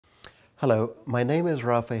Hello, my name is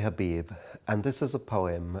Rafey Habib, and this is a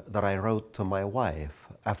poem that I wrote to my wife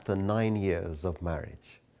after 9 years of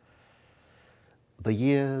marriage. The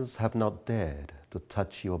years have not dared to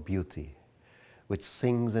touch your beauty, which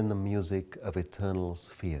sings in the music of eternal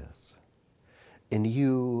spheres. In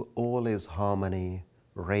you all is harmony,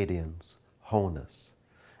 radiance, wholeness.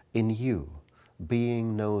 In you,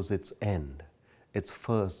 being knows its end, its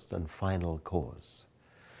first and final cause.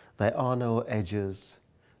 There are no edges,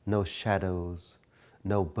 no shadows,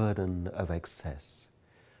 no burden of excess.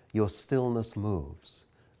 Your stillness moves,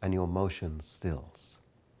 and your motion stills.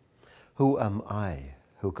 Who am I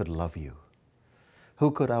who could love you? Who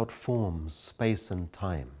could outform space and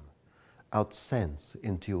time, outsense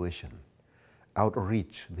intuition,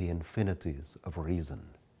 outreach the infinities of reason?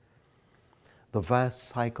 The vast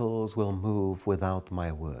cycles will move without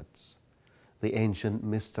my words. The ancient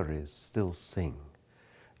mysteries still sing,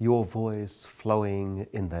 your voice flowing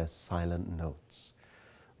in their silent notes,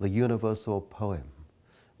 the universal poem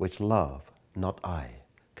which love, not I,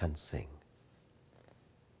 can sing.